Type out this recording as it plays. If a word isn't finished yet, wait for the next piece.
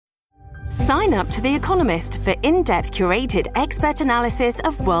Sign up to The Economist for in-depth curated expert analysis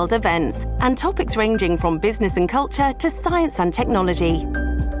of world events and topics ranging from business and culture to science and technology.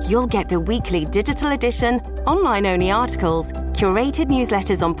 You'll get the weekly digital edition, online-only articles, curated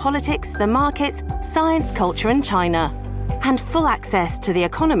newsletters on politics, the markets, science, culture and China, and full access to The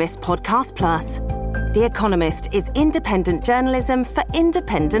Economist Podcast Plus. The Economist is independent journalism for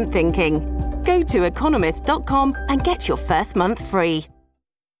independent thinking. Go to economist.com and get your first month free.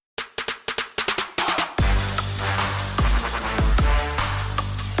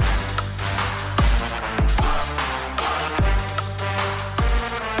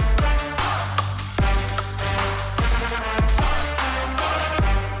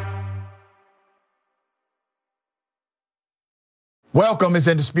 Welcome, it's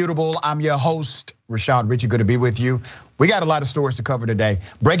Indisputable. I'm your host, Rashad Richey. Good to be with you. We got a lot of stories to cover today.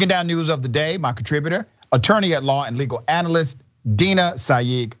 Breaking down news of the day, my contributor, attorney at law and legal analyst, Dina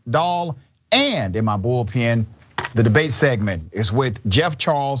Sayegh Doll. And in my bullpen, the debate segment is with Jeff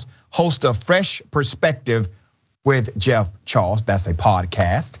Charles, host of Fresh Perspective with Jeff Charles. That's a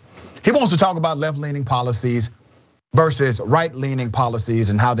podcast. He wants to talk about left-leaning policies versus right-leaning policies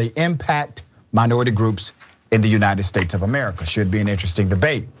and how they impact minority groups in the United States of America. Should be an interesting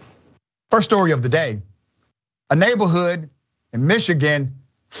debate. First story of the day, a neighborhood in Michigan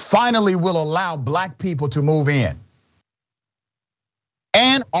finally will allow black people to move in.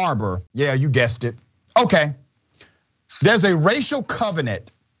 Ann Arbor, yeah, you guessed it. Okay, there's a racial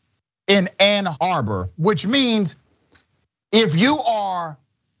covenant in Ann Arbor, which means if you are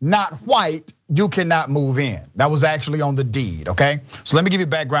not white, you cannot move in. That was actually on the deed, okay? So let me give you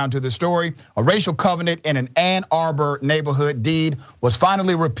background to the story. A racial covenant in an Ann Arbor neighborhood deed was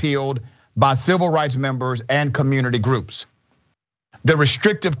finally repealed by civil rights members and community groups. The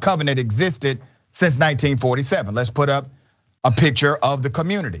restrictive covenant existed since 1947. Let's put up a picture of the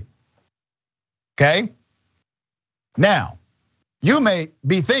community, okay? Now, you may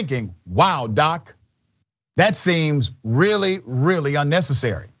be thinking, wow, Doc, that seems really, really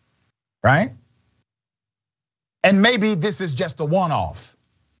unnecessary, right? And maybe this is just a one-off.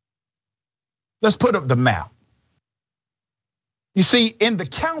 Let's put up the map. You see, in the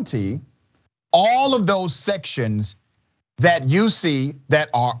county, all of those sections that you see that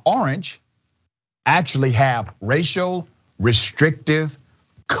are orange actually have racial restrictive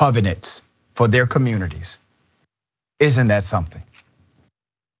covenants for their communities. Isn't that something?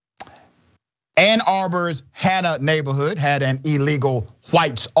 Ann Arbor's Hannah neighborhood had an illegal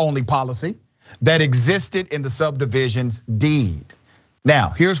whites only policy that existed in the subdivision's deed. Now,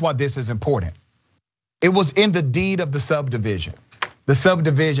 here's why this is important. It was in the deed of the subdivision. The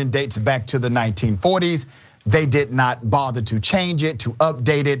subdivision dates back to the 1940s. They did not bother to change it, to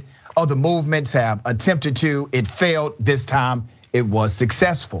update it. Other movements have attempted to, it failed. This time it was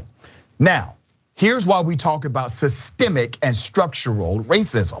successful. Now, here's why we talk about systemic and structural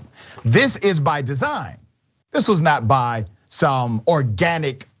racism. This is by design. This was not by some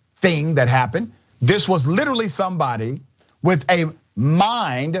organic thing that happened. This was literally somebody with a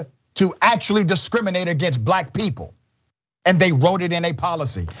mind to actually discriminate against black people. And they wrote it in a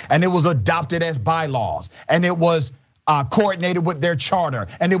policy, and it was adopted as bylaws, and it was coordinated with their charter,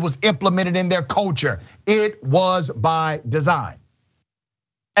 and it was implemented in their culture. It was by design.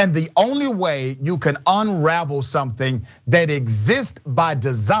 And the only way you can unravel something that exists by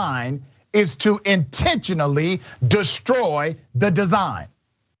design is to intentionally destroy the design.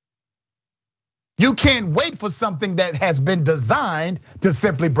 You can't wait for something that has been designed to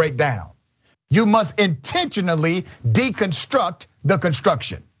simply break down. You must intentionally deconstruct the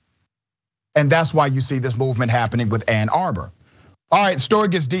construction. And that's why you see this movement happening with Ann Arbor. All right, story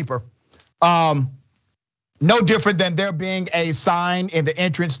gets deeper. No different than there being a sign in the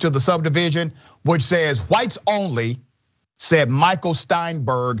entrance to the subdivision which says whites only, said Michael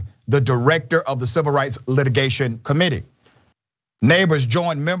Steinberg, the director of the Civil Rights Litigation Committee. Neighbors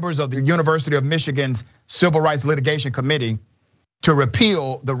joined members of the University of Michigan's Civil Rights Litigation Committee to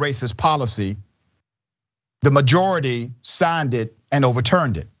repeal the racist policy. The majority signed it and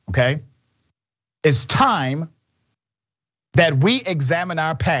overturned it, okay? It's time that we examine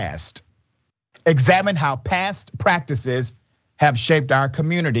our past, examine how past practices have shaped our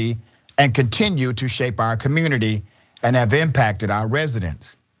community and continue to shape our community and have impacted our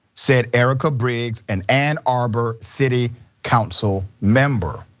residents, said Erica Briggs, an Ann Arbor City Council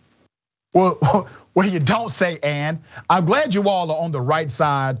member. Well, you don't say, Ann. I'm glad you all are on the right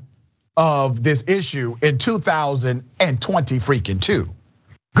side of this issue in 2020 freaking two.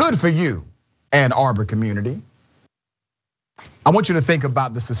 Good for you, Ann Arbor community. I want you to think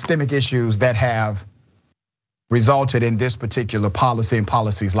about the systemic issues that have resulted in this particular policy and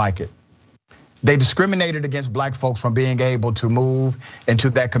policies like it. They discriminated against black folks from being able to move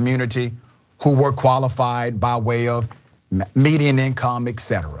into that community who were qualified by way of median income,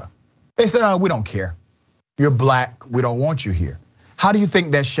 etc. They said, oh, we don't care. You're black, we don't want you here. How do you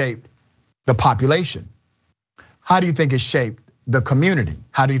think that shaped the population? How do you think it shaped the community?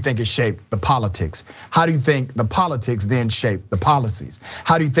 How do you think it shaped the politics? How do you think the politics then shaped the policies?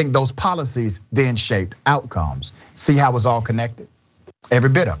 How do you think those policies then shaped outcomes? See how it's all connected? Every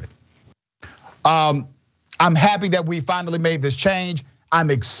bit of it. I'm happy that we finally made this change.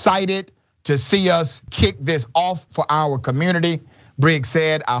 I'm excited to see us kick this off for our community. Briggs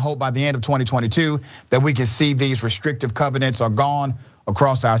said, I hope by the end of 2022 that we can see these restrictive covenants are gone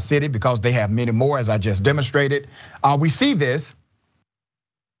across our city, because they have many more, as I just demonstrated. We see this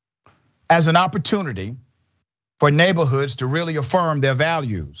as an opportunity for neighborhoods to really affirm their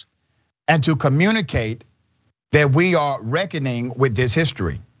values and to communicate that we are reckoning with this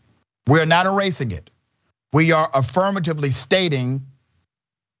history. We're not erasing it. We are affirmatively stating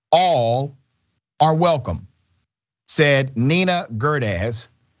all are welcome, said Nina Gerdes,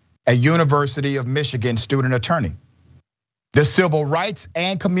 a University of Michigan student attorney. The civil rights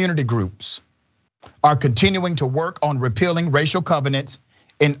and community groups are continuing to work on repealing racial covenants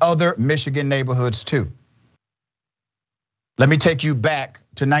in other Michigan neighborhoods too. Let me take you back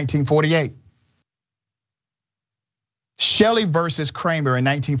to 1948. Shelley versus Kramer in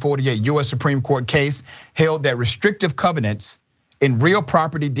 1948, US Supreme Court case held that restrictive covenants in real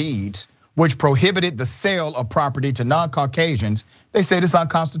property deeds, which prohibited the sale of property to non-Caucasians, they said it's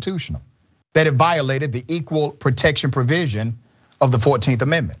unconstitutional, that it violated the equal protection provision of the 14th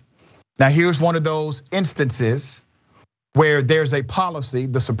Amendment. Now here's one of those instances where there's a policy,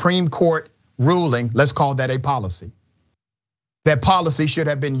 the Supreme Court ruling, let's call that a policy. That policy should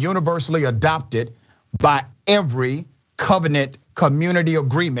have been universally adopted by every covenant community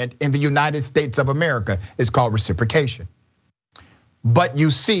agreement in the United States of America. It's called reciprocation. But you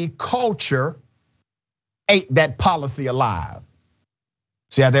see, culture ate that policy alive.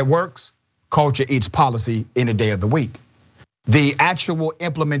 See how that works? Culture eats policy any day of the week. The actual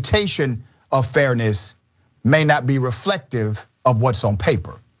implementation of fairness may not be reflective of what's on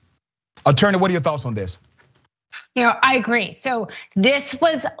paper. Attorney, what are your thoughts on this? I agree. So this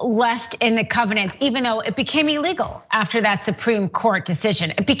was left in the covenants, even though it became illegal after that Supreme Court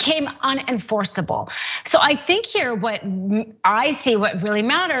decision. It became unenforceable. So I think here what I see what really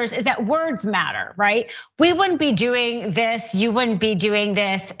matters is that words matter, right? We wouldn't be doing this, you wouldn't be doing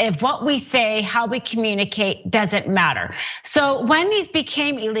this if what we say, how we communicate doesn't matter. So when these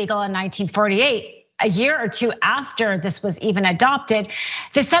became illegal in 1948, a year or two after this was even adopted,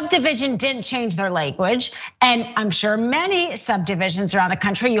 the subdivision didn't change their language. And I'm sure many subdivisions around the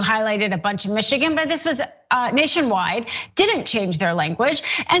country, you highlighted a bunch of Michigan, but this was nationwide, didn't change their language.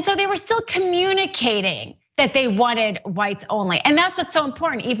 And so they were still communicating that they wanted whites only. And that's what's so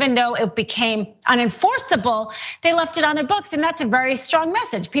important. Even though it became unenforceable, they left it on their books. And that's a very strong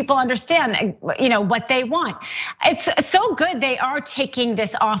message. People understand what they want. It's so good they are taking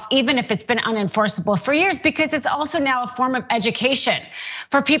this off, even if it's been unenforceable for years, because it's also now a form of education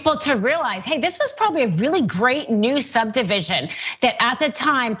for people to realize, hey, this was probably a really great new subdivision that at the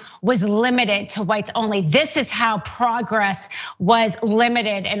time was limited to whites only. This is how progress was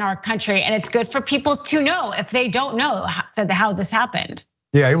limited in our country. And it's good for people to know if they don't know how this happened.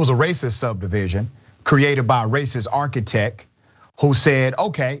 Yeah, it was a racist subdivision created by a racist architect who said,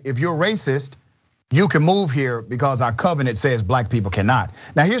 okay, if you're racist, you can move here because our covenant says black people cannot.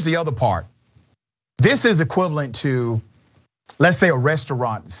 Now here's the other part. This is equivalent to, let's say, a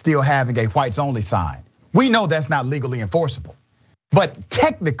restaurant still having a whites only sign. We know that's not legally enforceable, but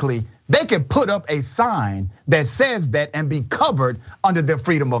technically they can put up a sign that says that and be covered under their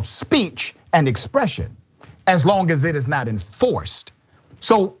freedom of speech and expression, as long as it is not enforced.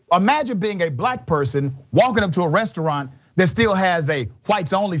 So imagine being a black person walking up to a restaurant that still has a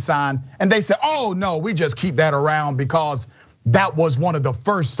whites only sign, and they say, oh no, we just keep that around because that was one of the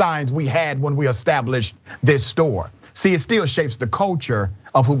first signs we had when we established this store. See, it still shapes the culture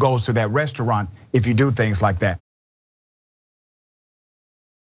of who goes to that restaurant if you do things like that.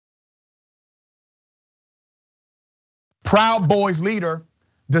 Proud Boys leader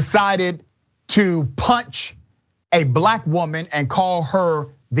decided to punch a black woman and call her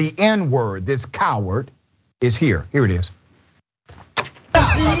the N-word. This coward is here. Here it is.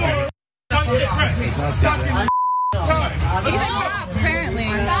 Apparently.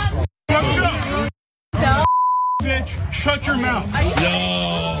 Bitch, shut your mouth.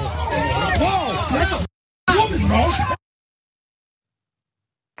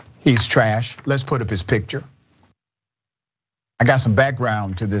 He's trash. Let's put up his picture. I got some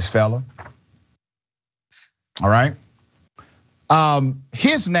background to this fella. all right?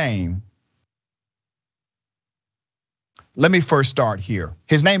 His name, let me first start here.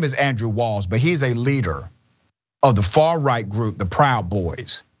 His name is Andrew Walls, but he's a leader of the far right group, the Proud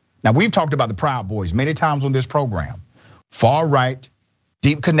Boys. Now, we've talked about the Proud Boys many times on this program. Far right,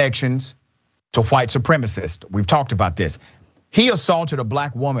 deep connections to white supremacists. We've talked about this. He assaulted a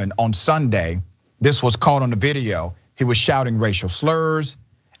black woman on Sunday. This was caught on the video. He was shouting racial slurs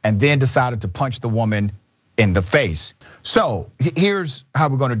and then decided to punch the woman in the face. So here's how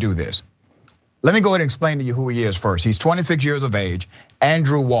we're gonna do this. Let me go ahead and explain to you who he is first. He's 26 years of age.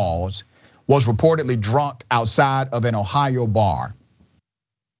 Andrew Walls was reportedly drunk outside of an Ohio bar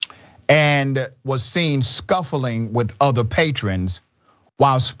and was seen scuffling with other patrons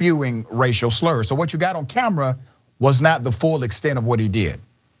while spewing racial slurs. So what you got on camera was not the full extent of what he did.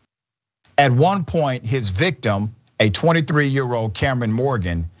 At one point, his victim, a 23-year-old Cameron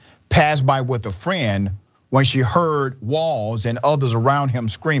Morgan, passed by with a friend when she heard Walls and others around him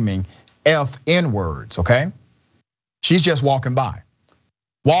screaming F-N words, okay? She's just walking by.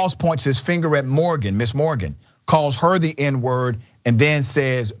 Walls points his finger at Morgan, Miss Morgan, calls her the N-word, and then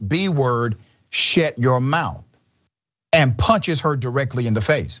says B-word, shut your mouth, and punches her directly in the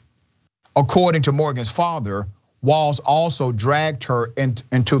face. According to Morgan's father, Walls also dragged her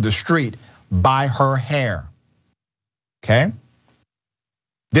into the street by her hair, okay?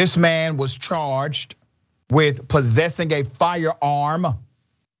 This man was charged with possessing a firearm.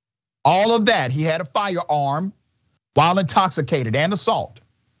 All of that, he had a firearm while intoxicated and assault.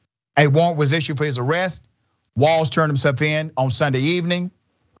 A warrant was issued for his arrest. Walls turned himself in on Sunday evening.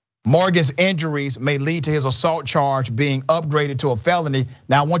 Morgan's injuries may lead to his assault charge being upgraded to a felony.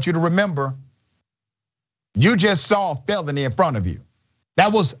 Now I want you to remember, you just saw a felony in front of you.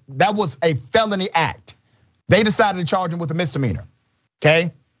 That was a felony act. They decided to charge him with a misdemeanor,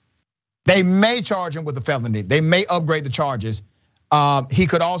 okay? They may charge him with a felony. They may upgrade the charges. He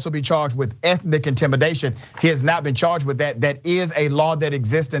could also be charged with ethnic intimidation. He has not been charged with that. That is a law that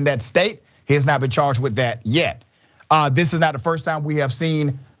exists in that state. He has not been charged with that yet. This is not the first time we have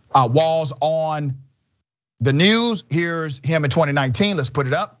seen Walls on the news. Here's him in 2019. Let's put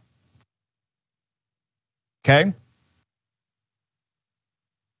it up. Okay.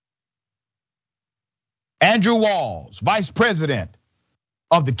 Andrew Walls, vice president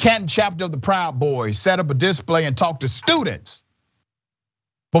of the Canton chapter of the Proud Boys, set up a display and talked to students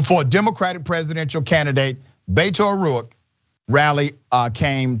before Democratic presidential candidate Beto O'Rourke rally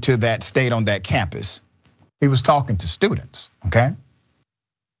came to that state on that campus. He was talking to students, okay?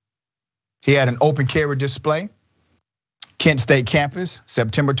 He had an open carry display, Kent State campus,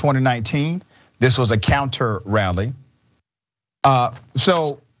 September 2019. This was a counter rally.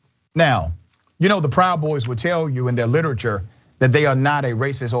 So now, you know, the Proud Boys will tell you in their literature that they are not a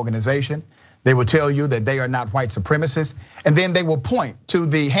racist organization. They will tell you that they are not white supremacists. And then they will point to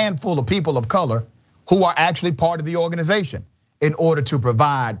the handful of people of color who are actually part of the organization in order to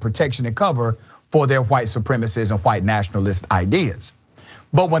provide protection and cover for their white supremacist and white nationalist ideas.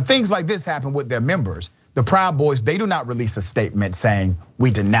 But when things like this happen with their members, the Proud Boys, they do not release a statement saying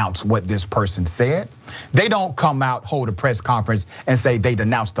we denounce what this person said. They don't come out, hold a press conference and say they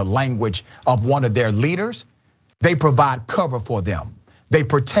denounce the language of one of their leaders. They provide cover for them. They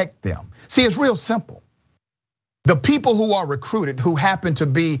protect them. See, it's real simple. The people who are recruited, who happen to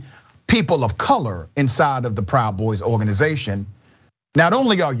be people of color inside of the Proud Boys organization, not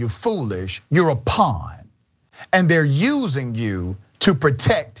only are you foolish, you're a pawn. And they're using you to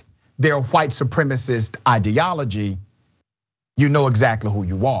protect their white supremacist ideology. You know exactly who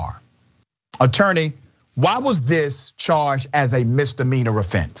you are. Attorney, why was this charged as a misdemeanor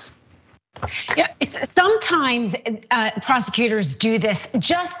offense? Yeah, it's sometimes prosecutors do this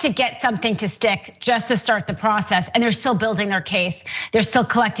just to get something to stick, just to start the process, and they're still building their case. They're still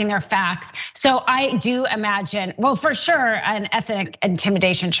collecting their facts. So I do imagine, well, for sure, an ethnic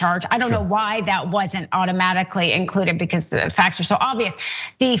intimidation charge. I don't know why that wasn't automatically included because the facts are so obvious.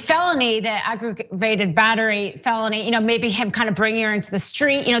 The felony, the aggravated battery felony, maybe him kind of bringing her into the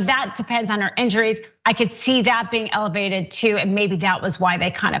street, that depends on her injuries. I could see that being elevated too, and maybe that was why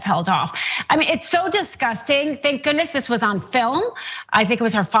they kind of held off. I mean, it's so disgusting. Thank goodness this was on film. I think it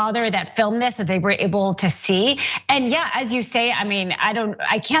was her father that filmed this, so they were able to see. And yeah, as you say, I mean,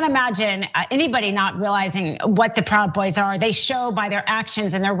 I can't imagine anybody not realizing what the Proud Boys are. They show by their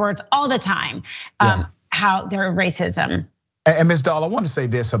actions and their words all the time how their racism. And Ms. Dahl, I want to say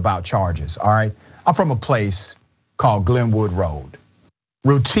this about charges, all right? I'm from a place called Glenwood Road.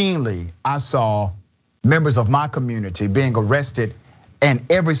 Routinely, I saw members of my community being arrested,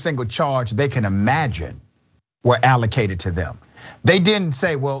 and every single charge they can imagine were allocated to them. They didn't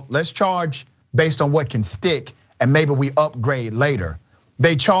say, well, let's charge based on what can stick, and maybe we upgrade later.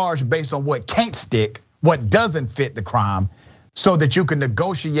 They charge based on what can't stick, what doesn't fit the crime, so that you can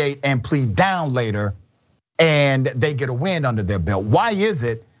negotiate and plead down later and they get a win under their belt. Why is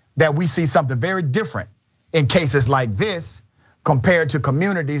it that we see something very different in cases like this compared to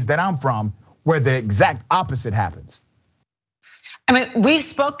communities that I'm from where the exact opposite happens? I mean, we've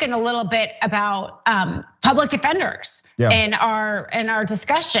spoken a little bit about public defenders in our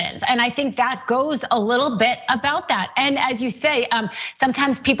discussions, and I think that goes a little bit about that. And as you say,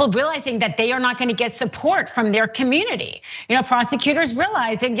 sometimes people realizing that they are not going to get support from their community. Prosecutors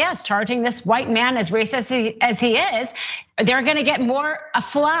realizing, yes, charging this white man as racist as he is, they're going to get more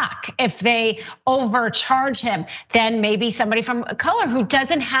flack if they overcharge him than maybe somebody from color who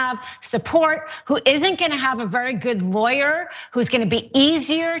doesn't have support, who isn't going to have a very good lawyer, who's going to be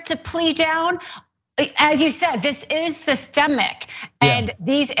easier to plead down. As you said, this is systemic, and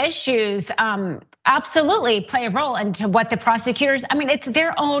these issues absolutely play a role into what the prosecutors, I mean, it's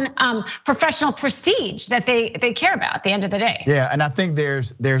their own professional prestige that they care about at the end of the day. Yeah, and I think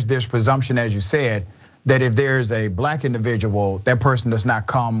there's this presumption, as you said, that if there's a black individual, that person does not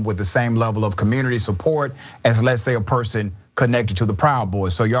come with the same level of community support as, let's say, a person connected to the Proud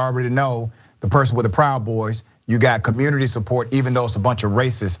Boys. So you already know the person with the Proud Boys, you got community support, even though it's a bunch of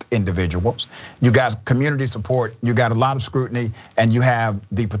racist individuals. You got community support, you got a lot of scrutiny, and you have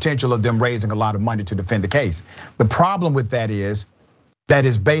the potential of them raising a lot of money to defend the case. The problem with that is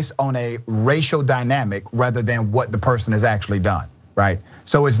based on a racial dynamic rather than what the person has actually done, right?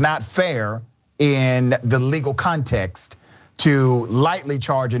 So it's not fair in the legal context to lightly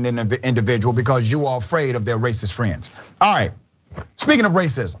charge an individual because you are afraid of their racist friends. All right, speaking of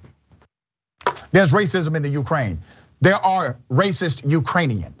racism, there's racism in the Ukraine. There are racist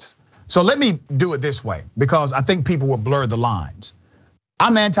Ukrainians. So let me do it this way, because I think people will blur the lines.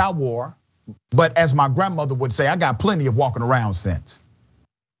 I'm anti-war, but as my grandmother would say, I got plenty of walking around sense.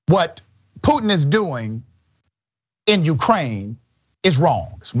 What Putin is doing in Ukraine is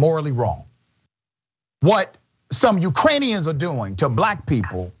wrong, it's morally wrong. What some Ukrainians are doing to black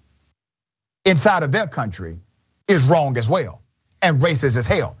people inside of their country is wrong as well, and racist as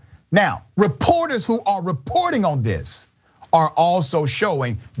hell. Now, reporters who are reporting on this are also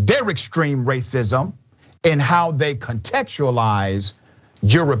showing their extreme racism in how they contextualize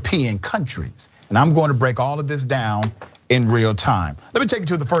European countries. And I'm going to break all of this down in real time. Let me take you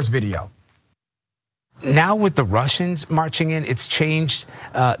to the first video. Now with the Russians marching in, it's changed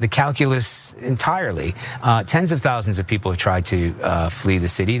the calculus entirely. Tens of thousands of people have tried to flee the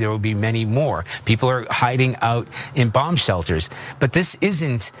city. There will be many more. People are hiding out in bomb shelters. But this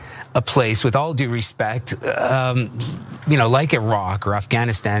isn't a place, with all due respect, like Iraq or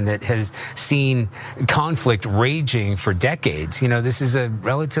Afghanistan, that has seen conflict raging for decades. This is a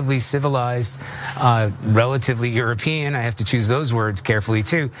relatively civilized, relatively European, I have to choose those words carefully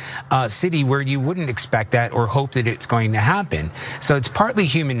too, city where you wouldn't expect that or hope that it's going to happen. So it's partly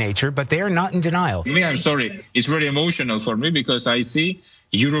human nature, but they are not in denial. I'm sorry, it's very emotional for me because I see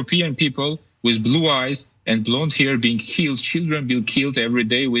European people with blue eyes and blonde hair being killed, children being killed every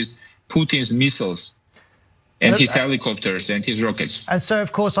day with Putin's missiles and his helicopters and his rockets. And so,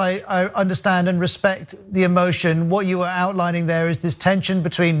 of course, I understand and respect the emotion. What you are outlining there is this tension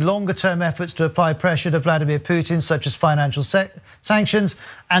between longer-term efforts to apply pressure to Vladimir Putin, such as financial sanctions,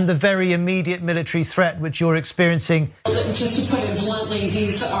 and the very immediate military threat which you're experiencing. Just to put it bluntly,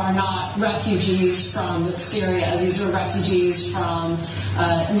 these are not refugees from Syria. These are refugees from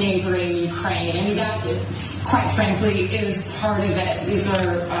neighboring Ukraine. I mean, that, quite frankly, is part of it. These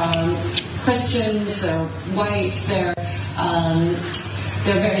are Christians, they're white, they're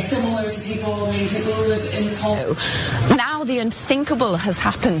very similar to people who live in culture. Now the unthinkable has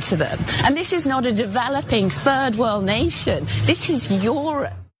happened to them. And this is not a developing third world nation. This is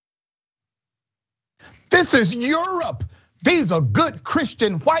Europe. This is Europe. These are good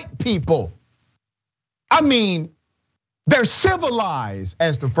Christian white people. I mean, they're civilized,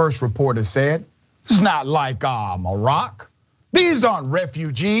 as the first reporter said. It's not like Iraq. These aren't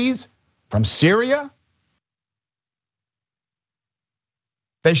refugees from Syria.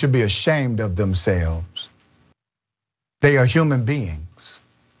 They should be ashamed of themselves. They are human beings.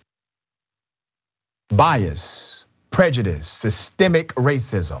 Bias, prejudice, systemic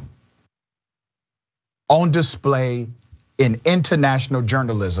racism on display in international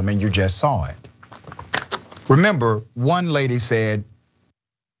journalism, and you just saw it. Remember, one lady said,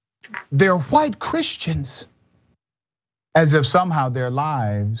 they're white Christians, as if somehow their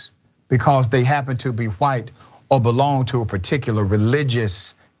lives, because they happen to be white or belong to a particular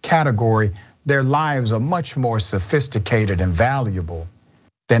religious category, their lives are much more sophisticated and valuable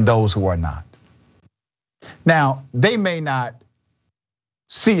than those who are not. Now, they may not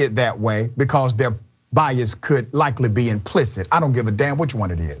see it that way because their bias could likely be implicit. I don't give a damn which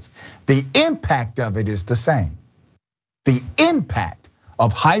one it is. The impact of it is the same. The impact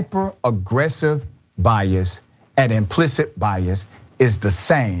of hyper-aggressive bias and implicit bias is the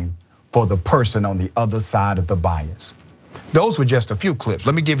same for the person on the other side of the bias. Those were just a few clips.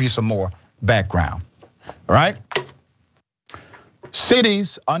 Let me give you some more background, all right?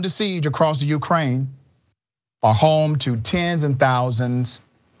 Cities under siege across the Ukraine are home to tens and thousands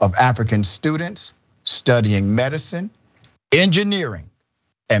of African students studying medicine, engineering,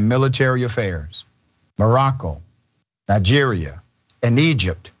 and military affairs. Morocco, Nigeria, and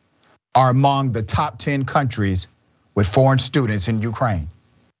Egypt are among the top 10 countries with foreign students in Ukraine,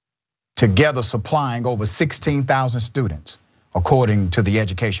 together supplying over 16,000 students, according to the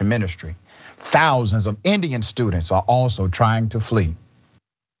education ministry. Thousands of Indian students are also trying to flee.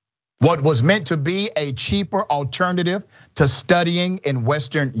 What was meant to be a cheaper alternative to studying in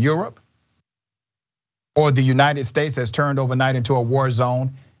Western Europe or the United States has turned overnight into a war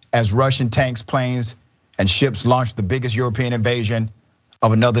zone as Russian tanks, planes, and ships launched the biggest European invasion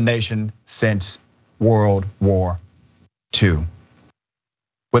of another nation since World War II.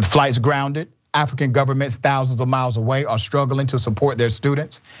 With flights grounded, African governments thousands of miles away are struggling to support their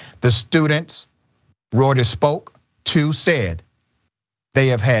students. The students Reuters spoke to said they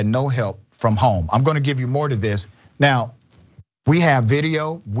have had no help from home. I'm gonna give you more to this. Now, we have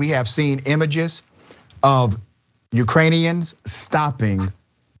video, we have seen images of Ukrainians stopping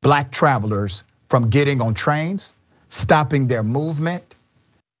Black travelers from getting on trains, stopping their movement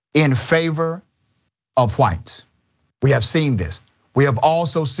in favor of whites. We have seen this. We have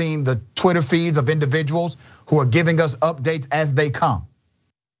also seen the Twitter feeds of individuals who are giving us updates as they come.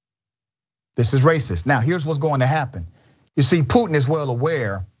 This is racist. Now, here's what's going to happen. You see, Putin is well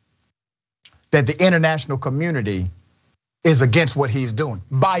aware that the international community is against what he's doing,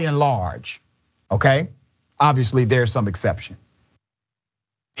 by and large, okay? Obviously, there's some exception.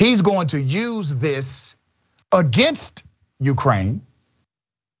 He's going to use this against Ukraine,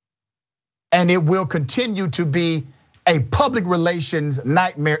 and it will continue to be a public relations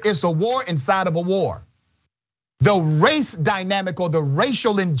nightmare. It's a war inside of a war. The race dynamic or the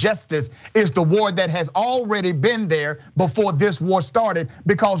racial injustice is the war that has already been there before this war started,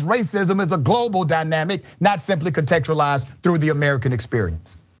 because racism is a global dynamic, not simply contextualized through the American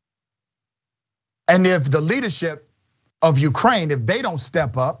experience. And if the leadership of Ukraine, if they don't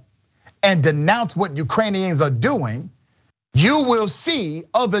step up and denounce what Ukrainians are doing, you will see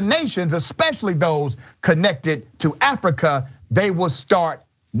other nations, especially those connected to Africa, they will start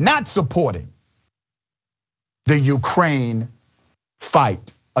not supporting the Ukraine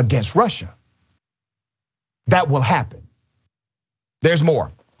fight against Russia. That will happen. There's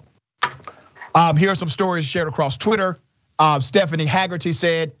more. Here are some stories shared across Twitter. Stephanie Haggerty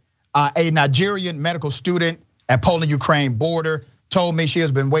said, a Nigerian medical student at Poland-Ukraine border told me she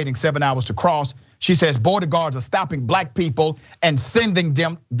has been waiting 7 hours to cross. She says border guards are stopping Black people and sending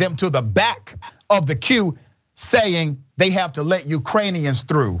them to the back of the queue, saying they have to let Ukrainians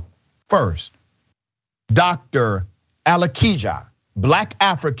through first. Dr. Alakija, Black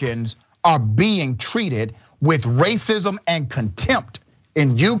Africans are being treated with racism and contempt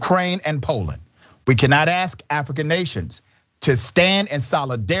in Ukraine and Poland. We cannot ask African nations to stand in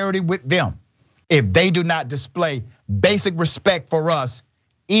solidarity with them if they do not display basic respect for us,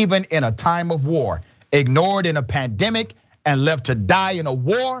 even in a time of war. Ignored in a pandemic and left to die in a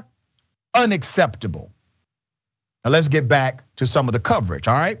war, unacceptable. Now let's get back to some of the coverage,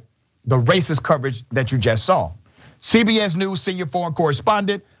 all right? The racist coverage that you just saw. CBS News senior foreign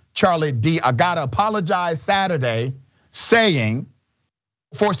correspondent Charlie D'Agata apologized Saturday, saying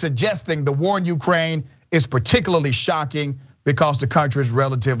for suggesting the war in Ukraine is particularly shocking because the country is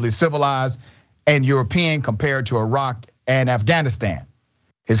relatively civilized and European compared to Iraq and Afghanistan.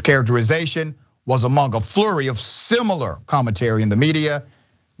 His characterization was among a flurry of similar commentary in the media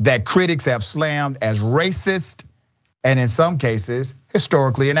that critics have slammed as racist and in some cases,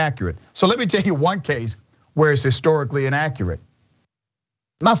 historically inaccurate. So let me tell you one case where it's historically inaccurate.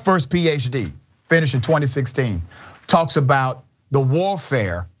 My first PhD, finished in 2016, talks about the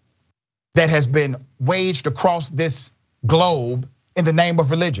warfare that has been waged across this globe in the name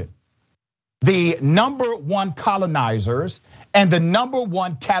of religion. The number one colonizers and the number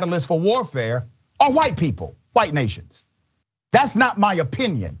one catalyst for warfare are white people, white nations. That's not my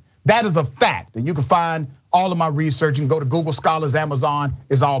opinion. That is a fact, and you can find all of my research and go to Google Scholars, Amazon,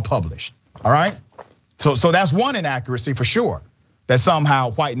 is all published, all right? So that's one inaccuracy for sure, that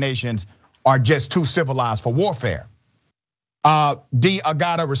somehow white nations are just too civilized for warfare. D.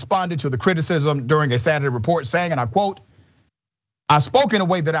 Agata responded to the criticism during a Saturday report saying, and I quote, "I spoke in a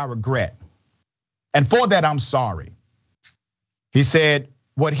way that I regret, and for that I'm sorry." He said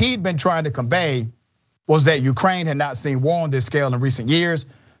what he'd been trying to convey was that Ukraine had not seen war on this scale in recent years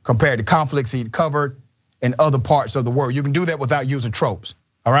compared to conflicts he'd covered in other parts of the world. You can do that without using tropes,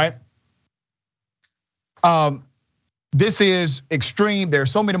 all right? This is extreme. There are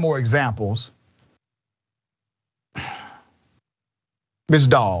so many more examples. Ms.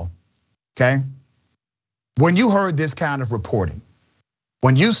 Dahl, okay? When you heard this kind of reporting,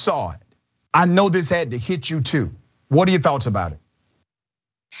 when you saw it, I know this had to hit you too. What are your thoughts about it?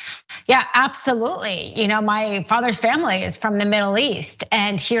 Yeah, absolutely. You know, my father's family is from the Middle East,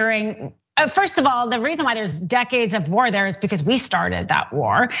 and hearing, first of all, the reason why there's decades of war there is because we started that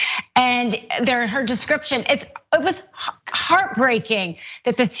war. And her description, it was heartbreaking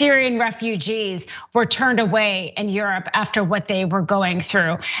that the Syrian refugees were turned away in Europe after what they were going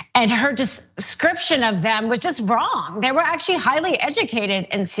through. And her description of them was just wrong. They were actually highly educated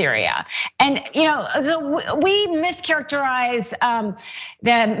in Syria. And so we mischaracterize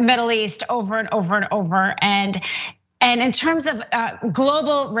the Middle East over and over and over. And in terms of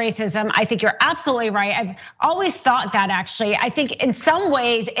global racism, I think you're absolutely right. I've always thought that, actually. I think in some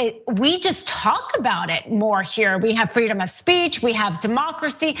ways, we just talk about it more here. We have freedom of speech, we have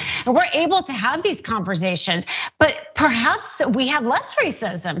democracy, and we're able to have these conversations. But perhaps we have less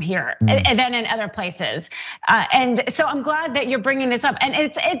racism here than in other places. And so I'm glad that you're bringing this up. And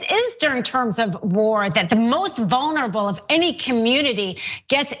it is during terms of war that the most vulnerable of any community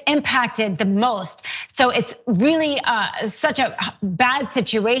gets impacted the most. So it's really such a bad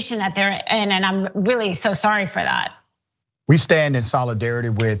situation that they're in, and I'm really so sorry for that. We stand in solidarity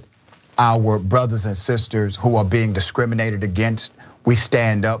with our brothers and sisters who are being discriminated against. We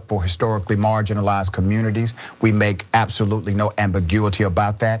stand up for historically marginalized communities. We make absolutely no ambiguity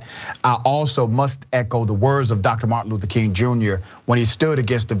about that. I also must echo the words of Dr. Martin Luther King Jr. when he stood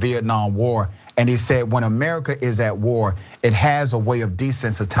against the Vietnam War. And he said, when America is at war, it has a way of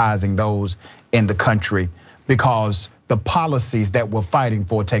desensitizing those in the country, because the policies that we're fighting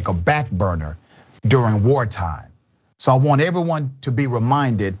for take a back burner during wartime. So I want everyone to be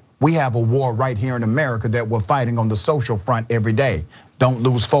reminded we have a war right here in America that we're fighting on the social front every day. Don't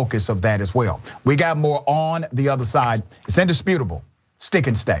lose focus of that as well. We got more on the other side. It's indisputable. Stick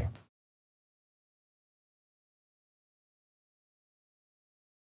and stay.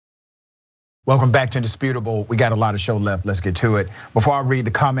 Welcome back to Indisputable. We got a lot of show left. Let's get to it. Before I read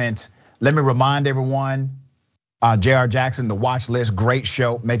the comments, let me remind everyone, J.R. Jackson, The Watch List, great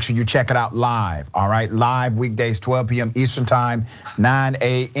show. Make sure you check it out live, all right? Live weekdays, 12 p.m. Eastern time, 9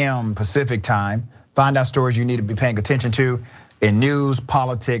 a.m. Pacific time. Find out stories you need to be paying attention to in news,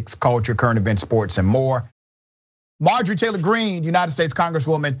 politics, culture, current events, sports, and more. Marjorie Taylor Greene, United States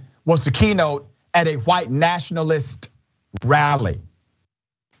Congresswoman, was the keynote at a white nationalist rally.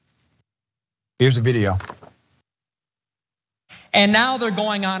 Here's the video. And now they're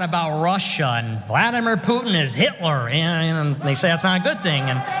going on about Russia and Vladimir Putin is Hitler, and they say that's not a good thing.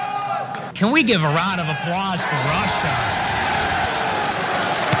 And can we give a round of applause for Russia?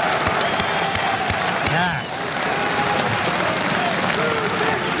 Yes.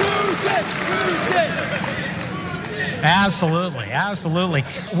 Absolutely, absolutely.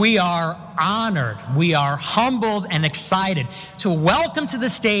 We are honored, we are humbled and excited to welcome to the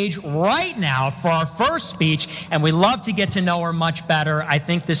stage right now for our first speech, and we love to get to know her much better. I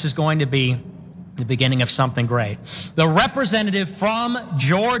think this is going to be the beginning of something great. The representative from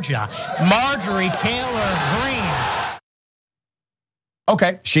Georgia, Marjorie Taylor Greene.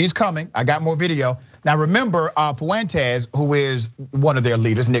 Okay, she's coming. I got more video. Now remember, Fuentes, who is one of their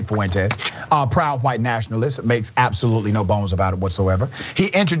leaders, Nick Fuentes, proud white nationalist, makes absolutely no bones about it whatsoever. He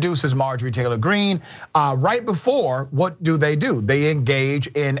introduces Marjorie Taylor Greene right before. What do? They engage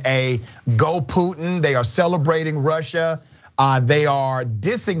in a go Putin. They are celebrating Russia. They are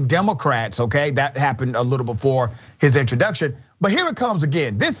dissing Democrats, okay? That happened a little before his introduction. But here it comes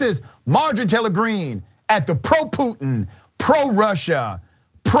again. This is Marjorie Taylor Greene at the pro-Putin, pro-Russia,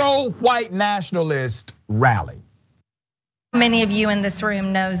 pro-white nationalist rally. Many of you in this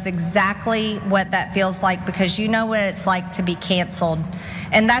room knows exactly what that feels like, because you know what it's like to be canceled.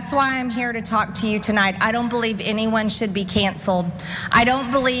 And that's why I'm here to talk to you tonight. I don't believe anyone should be canceled. I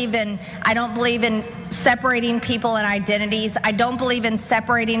don't believe in separating people in identities. I don't believe in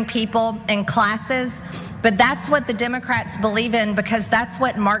separating people in classes. But that's what the Democrats believe in, because that's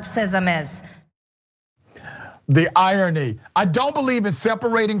what Marxism is. The irony. I don't believe in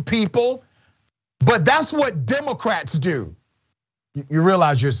separating people, but that's what Democrats do. You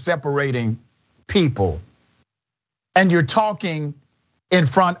realize you're separating people. and you're talking in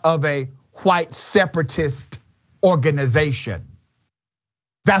front of a white separatist organization.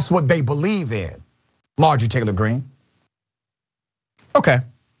 That's what they believe in, Marjorie Taylor Greene. Okay,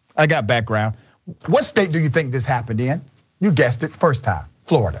 I got background. What state do you think this happened in? You guessed it, first time,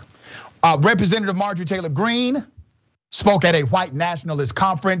 Florida. Representative Marjorie Taylor Greene spoke at a white nationalist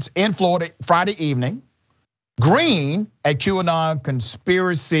conference in Florida Friday evening. Greene, a QAnon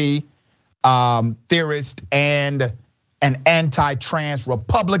conspiracy theorist and an anti-trans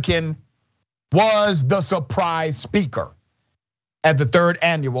Republican, was the surprise speaker at the 3rd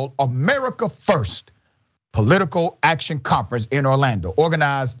annual America First Political Action Conference in Orlando,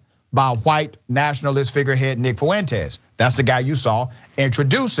 organized by white nationalist figurehead Nick Fuentes. That's the guy you saw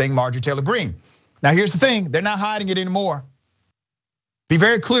introducing Marjorie Taylor Greene. Now here's the thing, they're not hiding it anymore. Be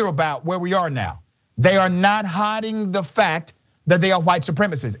very clear about where we are now. They are not hiding the fact that they are white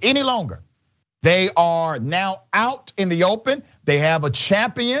supremacists any longer. They are now out in the open. They have a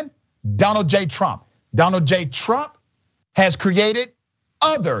champion, Donald J. Trump. Donald J. Trump has created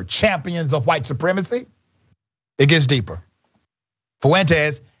other champions of white supremacy. It gets deeper.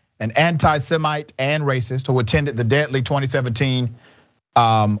 Fuentes, an anti-Semite and racist who attended the deadly 2017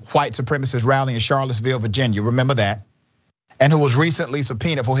 white supremacist rally in Charlottesville, Virginia, remember that, and who was recently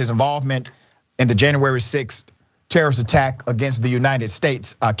subpoenaed for his involvement in the January 6th terrorist attack against the United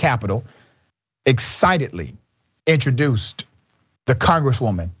States Capitol, excitedly introduced the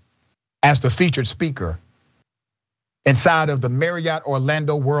Congresswoman as the featured speaker inside of the Marriott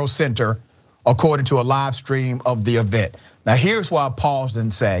Orlando World Center, according to a live stream of the event. Now here's why I pause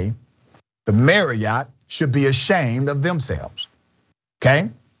and say the Marriott should be ashamed of themselves, okay?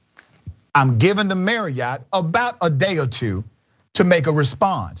 I'm giving the Marriott about a day or two to make a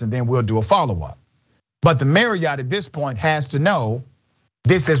response, and then we'll do a follow-up. But the Marriott at this point has to know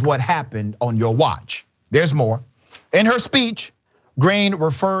this is what happened on your watch. There's more. In her speech, Greene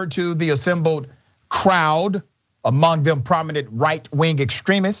referred to the assembled crowd, among them prominent right-wing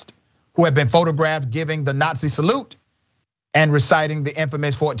extremists who have been photographed giving the Nazi salute and reciting the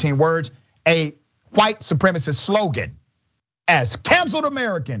infamous 14 words, a white supremacist slogan, as canceled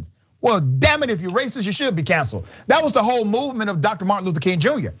Americans. Well, damn it, if you're racist, you should be canceled. That was the whole movement of Dr. Martin Luther King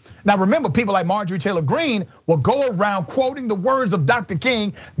Jr. Now remember, people like Marjorie Taylor Greene will go around quoting the words of Dr.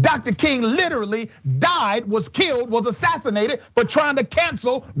 King. Dr. King literally died, was killed, was assassinated for trying to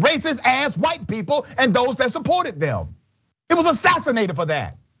cancel racist ass white people and those that supported them. It was assassinated for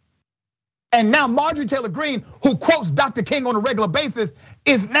that. And now Marjorie Taylor Greene, who quotes Dr. King on a regular basis,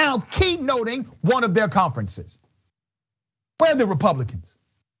 is now keynoting one of their conferences. Where are the Republicans?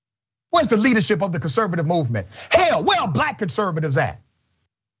 Where's the leadership of the conservative movement? Hell, where are black conservatives at?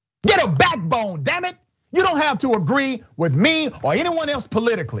 Get a backbone, damn it. You don't have to agree with me or anyone else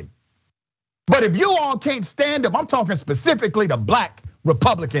politically. But if you all can't stand up, I'm talking specifically to black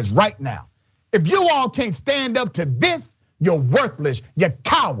Republicans right now. If you all can't stand up to this, you're worthless, you're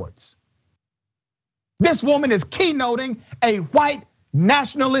cowards. This woman is keynoting a white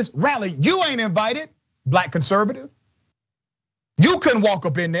nationalist rally. You ain't invited, black conservative. You couldn't walk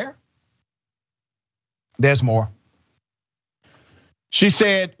up in there. There's more. She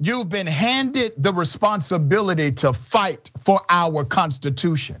said, you've been handed the responsibility to fight for our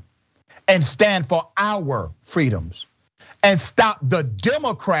Constitution and stand for our freedoms and stop the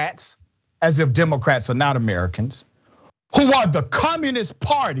Democrats, as if Democrats are not Americans, who are the Communist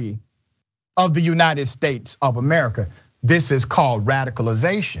Party of the United States of America. This is called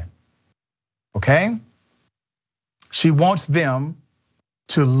radicalization, okay? She wants them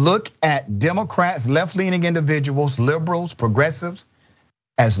to look at Democrats, left-leaning individuals, liberals, progressives,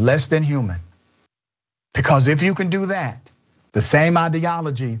 as less than human. Because if you can do that, the same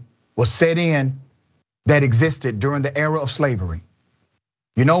ideology was set in that existed during the era of slavery.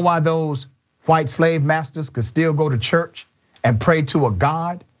 You know why those white slave masters could still go to church and pray to a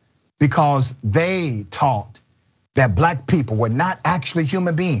God? Because they taught that black people were not actually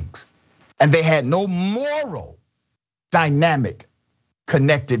human beings, and they had no moral dynamic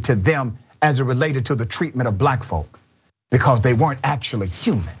connected to them as it related to the treatment of black folk, because they weren't actually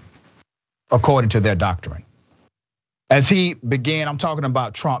human, according to their doctrine. As he began, I'm talking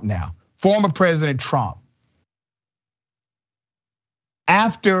about Trump now, former President Trump.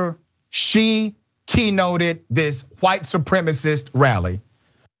 After she keynoted this white supremacist rally,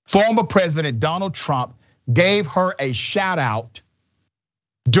 former President Donald Trump gave her a shout out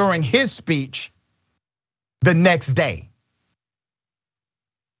during his speech the next day.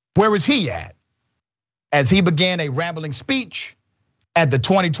 Where was he at? As he began a rambling speech at the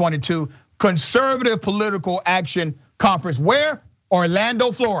 2022 Conservative Political Action Conference, where?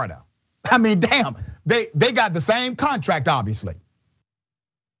 Orlando, Florida. I mean, damn, they got the same contract, obviously.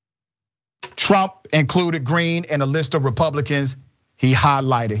 Trump included Green in a list of Republicans he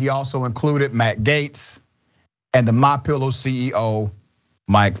highlighted. He also included Matt Gaetz and the MyPillow CEO,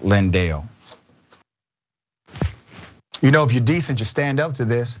 Mike Lindell. You know, if you're decent, you stand up to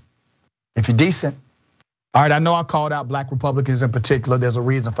this. If you're decent. All right, I know I called out black Republicans in particular. There's a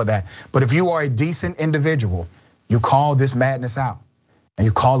reason for that. But if you are a decent individual, you call this madness out and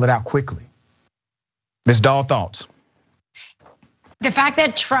you call it out quickly. Ms. Dahl, thoughts? The fact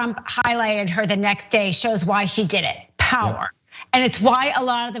that Trump highlighted her the next day shows why she did it. Power. Yep. And it's why a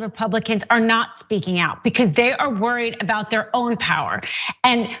lot of the Republicans are not speaking out, because they are worried about their own power.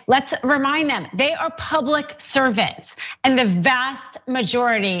 And let's remind them, they are public servants. And the vast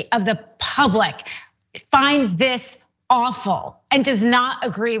majority of the public finds this awful and does not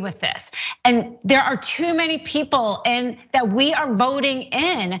agree with this. And there are too many people that we are voting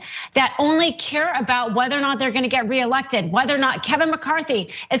in that only care about whether or not they're gonna get reelected, whether or not Kevin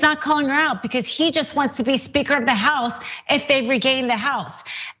McCarthy is not calling her out because he just wants to be Speaker of the House if they regain the House.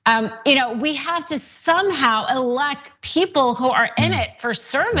 We have to somehow elect people who are in it for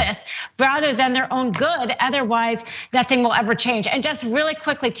service rather than their own good. Otherwise, nothing will ever change. And just really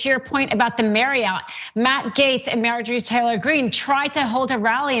quickly to your point about the Marriott, Matt Gaetz and Marjorie Taylor Greene tried to hold a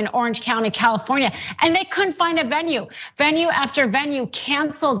rally in Orange County, California, and they couldn't find a venue. Venue after venue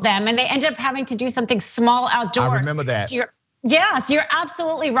canceled them, and they ended up having to do something small outdoors. I remember that. Yes, you're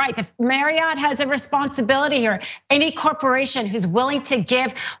absolutely right. The Marriott has a responsibility here. Any corporation who's willing to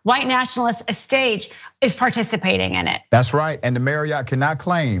give white nationalists a stage is participating in it. That's right, and the Marriott cannot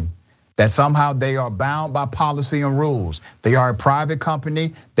claim that somehow they are bound by policy and rules. They are a private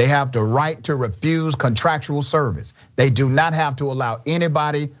company. They have the right to refuse contractual service. They do not have to allow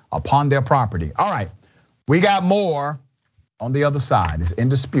anybody upon their property. All right, we got more on the other side. It's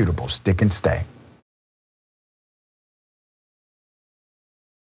indisputable. Stick and stay.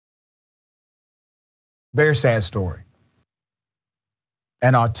 Very sad story.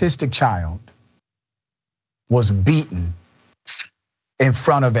 An autistic child was beaten in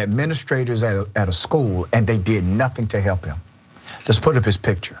front of administrators at a school, and they did nothing to help him. Let's put up his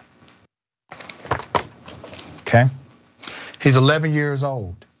picture. Okay, he's 11 years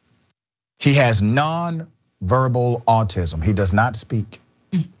old. He has non-verbal autism. He does not speak.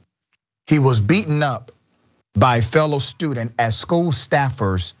 He was beaten up by a fellow student as school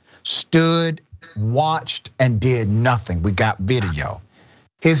staffers stood, watched, and did nothing. We got video.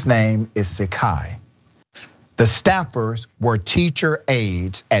 His name is Sakai. The staffers were teacher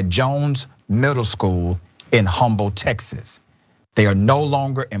aides at Jones Middle School in Humboldt, Texas. They are no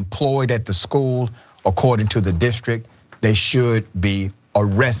longer employed at the school, according to the district. They should be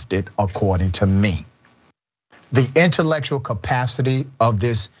arrested, according to me. The intellectual capacity of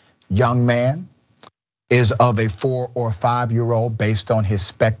this young man is of a 4 or 5 year old based on his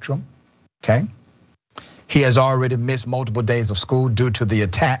spectrum, okay? He has already missed multiple days of school due to the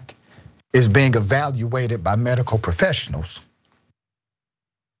attack, is being evaluated by medical professionals.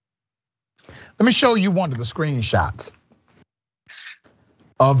 Let me show you one of the screenshots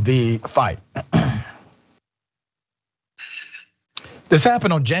of the fight. This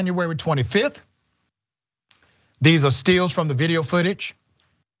happened on January 25th. These are stills from the video footage.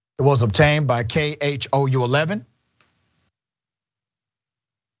 It was obtained by KHOU11.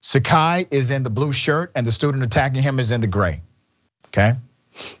 Sakai is in the blue shirt and the student attacking him is in the gray, okay?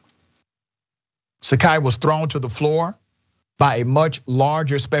 Sakai was thrown to the floor by a much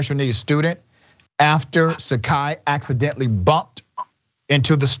larger special needs student after Sakai accidentally bumped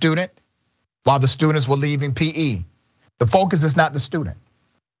into the student while the students were leaving PE. The focus is not the student.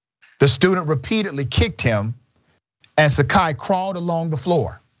 The student repeatedly kicked him and Sakai crawled along the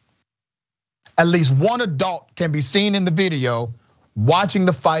floor. At least one adult can be seen in the video watching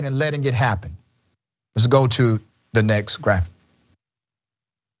the fight and letting it happen. Let's go to the next graphic.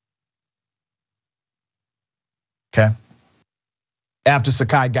 Okay. After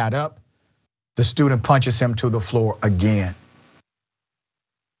Sakai got up, the student punches him to the floor again.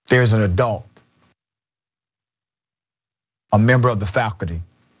 There's an adult, a member of the faculty,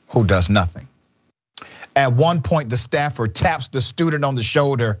 who does nothing. At one point, the staffer taps the student on the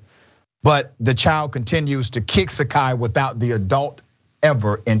shoulder, but the child continues to kick Sakai without the adult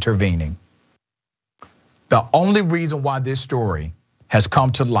ever intervening. The only reason why this story has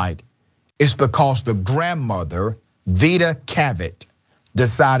come to light is because the grandmother, Vita Cavett,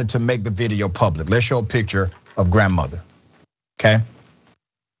 decided to make the video public. Let's show a picture of grandmother, okay?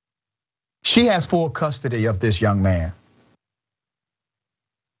 She has full custody of this young man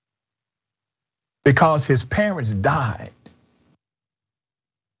because his parents died.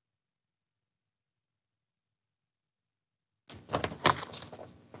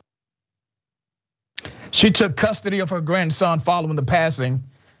 She took custody of her grandson following the passing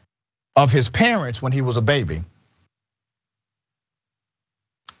of his parents when he was a baby.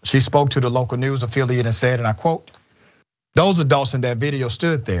 She spoke to the local news affiliate and said, and I quote, "Those adults in that video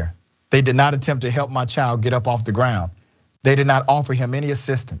stood there. They did not attempt to help my child get up off the ground. They did not offer him any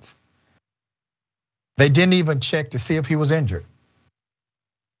assistance. They didn't even check to see if he was injured."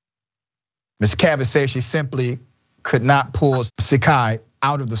 Ms. Cavett says she simply could not pull Sakai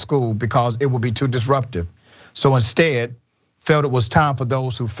out of the school because it would be too disruptive. So instead, felt it was time for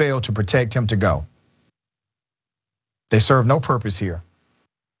those who failed to protect him to go. They serve no purpose here.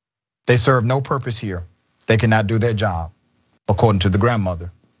 They serve no purpose here. They cannot do their job, according to the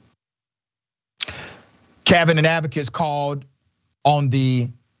grandmother. Cavett and advocates called on the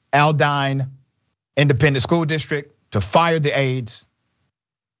Aldine Independent School District to fire the aides.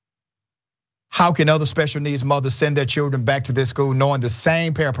 How can other special needs mothers send their children back to this school knowing the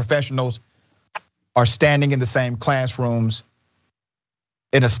same paraprofessionals are standing in the same classrooms?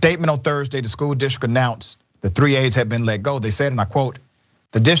 In a statement on Thursday, the school district announced the 3 aides had been let go. They said, and I quote,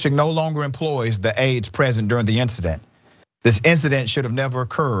 "The district no longer employs the aides present during the incident. This incident should have never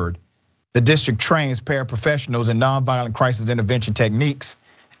occurred. The district trains paraprofessionals in nonviolent crisis intervention techniques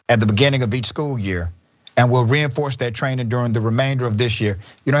at the beginning of each school year and will reinforce that training during the remainder of this year."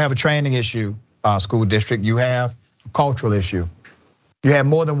 You don't have a training issue, school district, you have a cultural issue. You have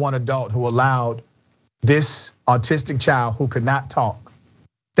more than one adult who allowed this autistic child who could not talk.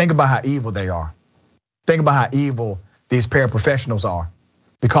 Think about how evil they are. Think about how evil these paraprofessionals are.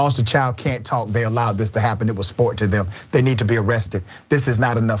 Because the child can't talk, they allowed this to happen. It was sport to them. They need to be arrested. This is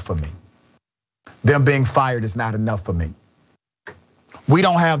not enough for me. Them being fired is not enough for me. We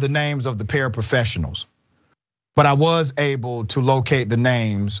don't have the names of the paraprofessionals, but I was able to locate the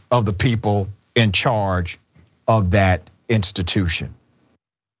names of the people in charge of that institution.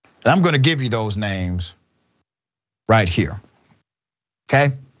 And I'm gonna give you those names right here,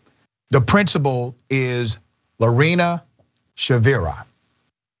 okay? The principal is Lorena Shavira.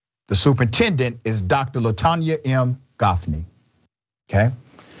 The superintendent is Dr. Latanya M. Goffney, okay?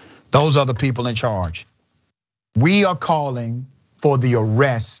 Those are the people in charge. We are calling for the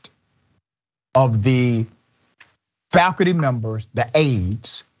arrest of the faculty members, the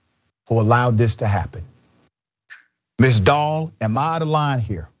aides, who allowed this to happen. Ms. Dahl, am I out of line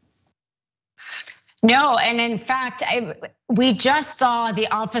here? No, and in fact, we just saw the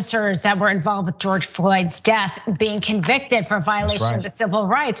officers that were involved with George Floyd's death being convicted for violation of the civil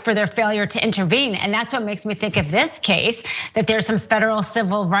rights for their failure to intervene. And that's what makes me think of this case, that there's some federal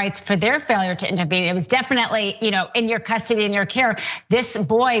civil rights for their failure to intervene. It was definitely, in your custody, in your care. This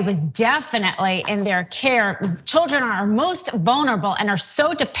boy was definitely in their care. Children are most vulnerable and are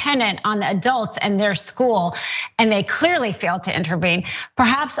so dependent on the adults and their school, and they clearly failed to intervene.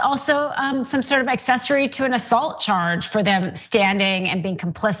 Perhaps also some sort of accessory to an assault charge for them standing and being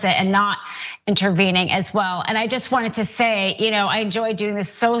complicit and not intervening as well. And I just wanted to say, I enjoy doing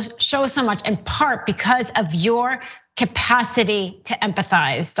this show so much in part because of your capacity to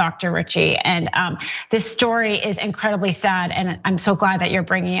empathize, Dr. Richey. And this story is incredibly sad, and I'm so glad that you're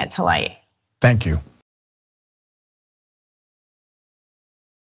bringing it to light. Thank you.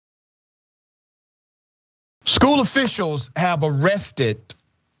 School officials have arrested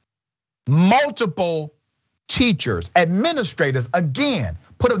multiple teachers, administrators, again,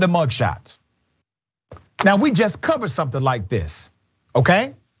 put up the mugshots. Now, we just covered something like this,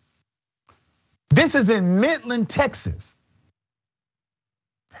 okay? This is in Midland, Texas.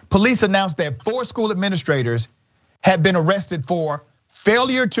 Police announced that 4 school administrators had been arrested for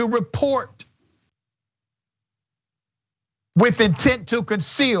failure to report with intent to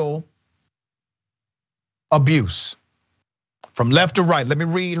conceal abuse. From left to right, let me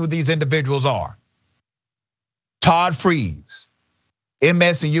read who these individuals are. Todd Freeze,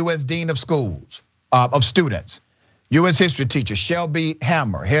 MS and US Dean of Schools, of Students. US History teacher Shelby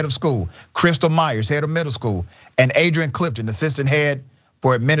Hammer, head of school. Crystal Myers, head of middle school. And Adrian Clifton, assistant head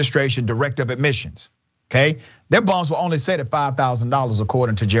for administration, director of admissions, okay? Their bonds were only set at $5,000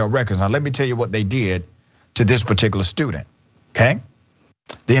 according to jail records. Now let me tell you what they did to this particular student, okay?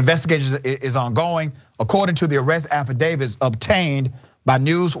 The investigation is ongoing. According to the arrest affidavits obtained by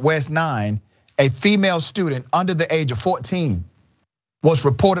News West 9, a female student under the age of 14 was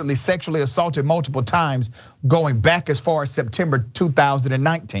reportedly sexually assaulted multiple times going back as far as September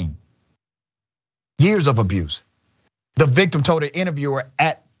 2019. Years of abuse. The victim told an interviewer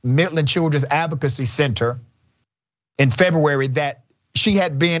at Midland Children's Advocacy Center in February that she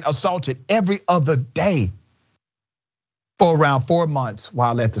had been assaulted every other day for around 4 months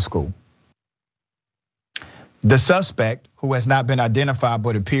while at the school. The suspect, who has not been identified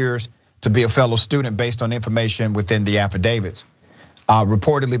but appears to be a fellow student based on information within the affidavits,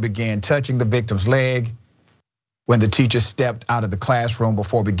 reportedly began touching the victim's leg when the teacher stepped out of the classroom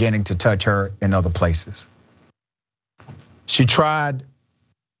before beginning to touch her in other places. She tried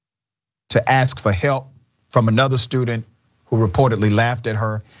to ask for help from another student who reportedly laughed at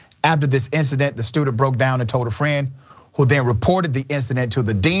her. After this incident, the student broke down and told a friend, who then reported the incident to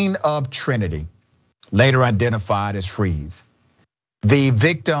the dean of Trinity, later identified as Freeze. The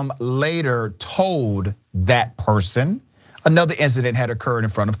victim later told that person another incident had occurred in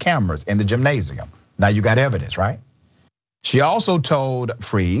front of cameras in the gymnasium. Now you got evidence, right? She also told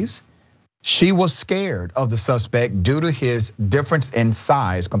Freeze she was scared of the suspect due to his difference in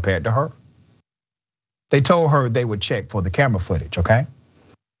size compared to her. They told her they would check for the camera footage, okay?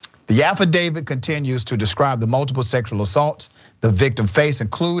 The affidavit continues to describe the multiple sexual assaults the victim faced,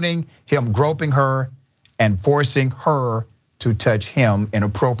 including him groping her and forcing her to touch him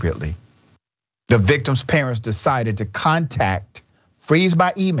inappropriately. The victim's parents decided to contact Freeze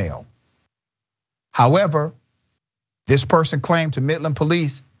by email. However, this person claimed to Midland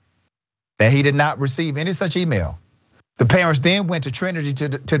police that he did not receive any such email. The parents then went to Trinity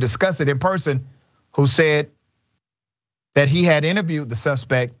to discuss it in person, who said that he had interviewed the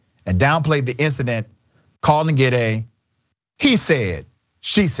suspect and downplayed the incident, calling it a he said,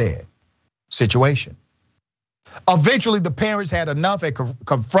 she said situation. Eventually, the parents had enough and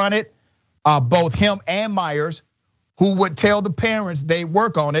confronted both him and Myers, who would tell the parents they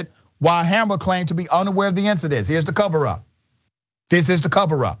work on it, while Hammer claimed to be unaware of the incidents. Here's the cover up. This is the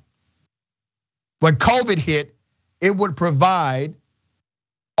cover up. When COVID hit, it would provide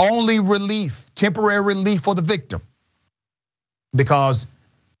only relief, temporary relief for the victim, because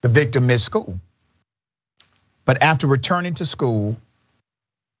the victim missed school. But after returning to school,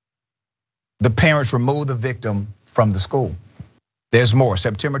 the parents removed the victim from the school. There's more.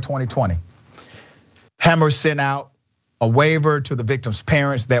 September 2020, Hammer sent out a waiver to the victim's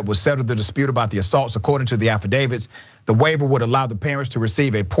parents that would settle the dispute about the assaults. According to the affidavits, the waiver would allow the parents to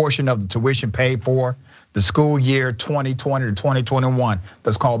receive a portion of the tuition paid for the school year 2020 to 2021.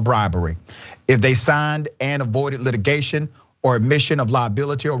 That's called bribery. If they signed and avoided litigation or admission of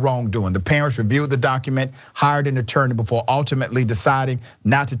liability or wrongdoing. The parents reviewed the document, hired an attorney before ultimately deciding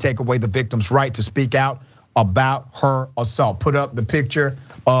not to take away the victim's right to speak out about her assault. Put up the picture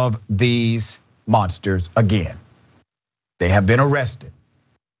of these monsters again. They have been arrested.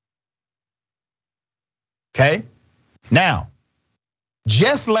 Okay? Now,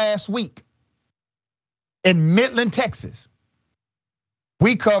 just last week in Midland, Texas,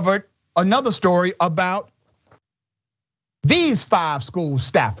 we covered another story about these 5 school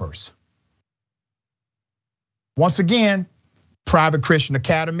staffers. Once again, private Christian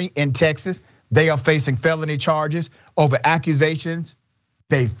academy in Texas, they are facing felony charges over accusations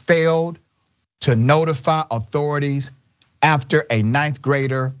they failed to notify authorities after a 9th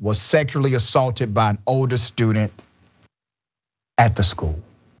grader was sexually assaulted by an older student at the school.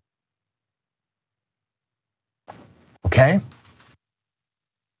 Okay?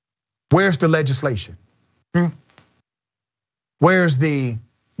 Where's the legislation? Where's the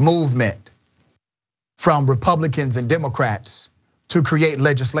movement from Republicans and Democrats to create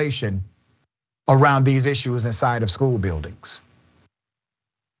legislation around these issues inside of school buildings?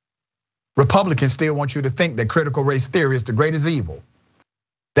 Republicans still want you to think that critical race theory is the greatest evil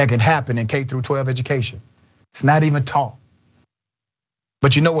that can happen in K through 12 education. It's not even taught.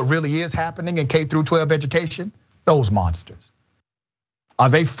 But you know what really is happening in K through 12 education? Those monsters. Are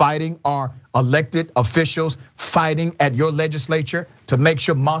they fighting our elected officials, fighting at your legislature to make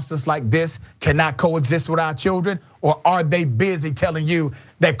sure monsters like this cannot coexist with our children? Or are they busy telling you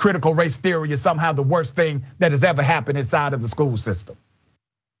that critical race theory is somehow the worst thing that has ever happened inside of the school system?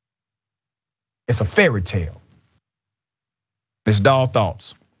 It's a fairy tale. Ms. Dahl,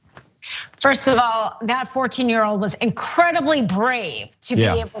 thoughts? First of all, that 14-year-old was incredibly brave to be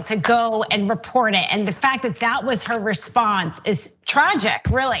able to go and report it. And the fact that that was her response is tragic,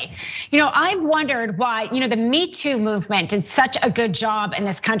 really. I've wondered why, the Me Too movement did such a good job in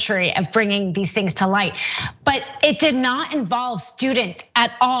this country of bringing these things to light, but it did not involve students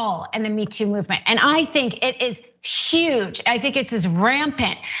at all in the Me Too movement. And I think it is huge. I think it's as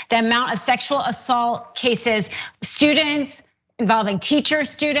rampant, the amount of sexual assault cases, students involving teacher,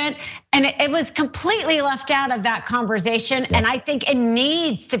 student, And it was completely left out of that conversation. And I think it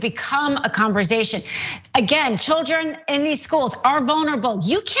needs to become a conversation. Again, children in these schools are vulnerable.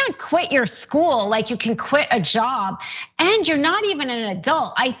 You can't quit your school like you can quit a job. And you're not even an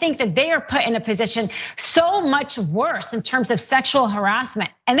adult. I think that they are put in a position so much worse in terms of sexual harassment.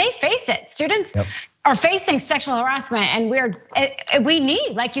 And they face it. Students are facing sexual harassment, and we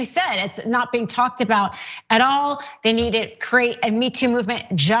need, like you said, it's not being talked about at all. They need to create a Me Too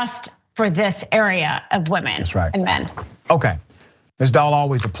movement just for this area of women and men. Okay, Ms. Dahl,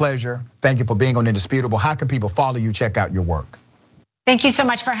 always a pleasure. Thank you for being on Indisputable. How can people follow you, check out your work? Thank you so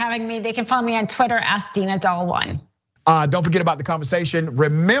much for having me. They can follow me on Twitter, @DinaDahl1. Don't forget about the conversation.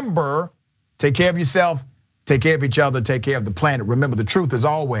 Remember, take care of yourself, take care of each other, take care of the planet. Remember, the truth is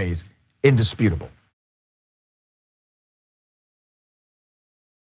always indisputable.